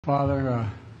Father,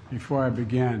 before I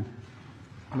begin,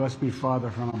 bless me, Father,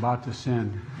 for I'm about to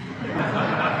sin.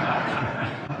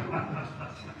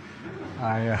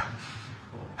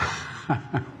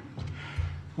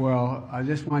 Well, I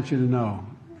just want you to know,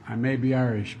 I may be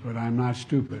Irish, but I'm not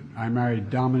stupid. I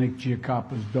married Dominic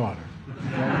Giacoppa's daughter.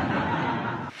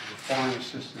 Okay? The Foreign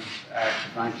Assistance Act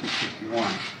of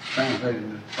 1961, translated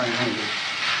into plain English,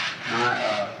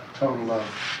 a total of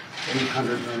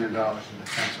 $800 million in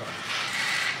defense articles.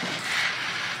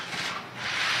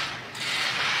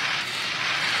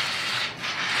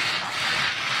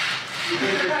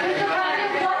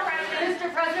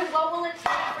 Mr. President, what will it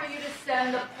take for you to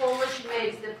send the Polish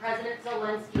MiGs that President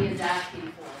Zelensky is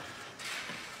asking for?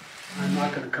 I'm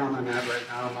not going to comment on that right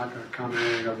now. I'm not going to comment on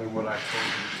anything other than what I told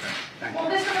you to say. Thank you.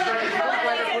 Well, Mr.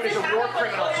 President, He's a war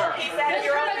criminal, sir. he said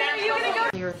you're on national.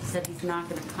 He said he's not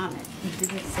going to comment. He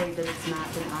didn't say that it's not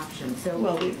an option. So,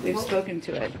 well, we've spoken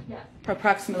to it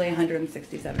approximately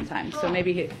 167 times. So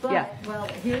maybe he, but, well,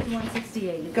 here's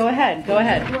 168. Go ahead. Go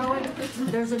ahead.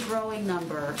 There's a growing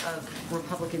number of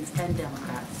Republicans and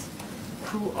Democrats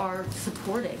who are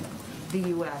supporting the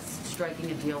U.S. striking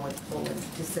a deal with Poland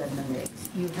to send the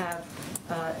MiGs. You have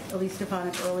Elise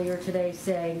Stefanik earlier today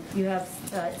saying, you have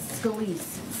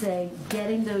Scalise saying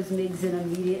getting those MiGs in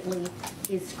immediately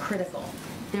is critical.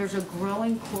 There's a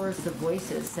growing chorus of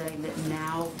voices saying that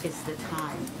now is the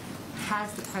time.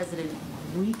 Has the president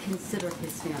reconsidered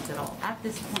his stance at all at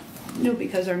this point? No,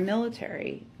 because our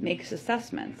military makes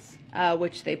assessments,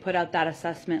 which they put out that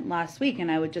assessment last week, and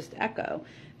I would just echo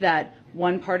that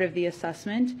one part of the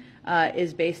assessment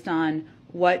is based on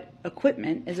what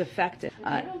equipment is effective.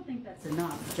 I don't think that's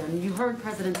enough, Jen. You heard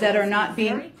President that are Zelensky not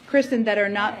being, very Kristen, that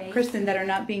are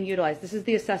not being utilized. This is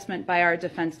the assessment by our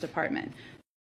Defense Department.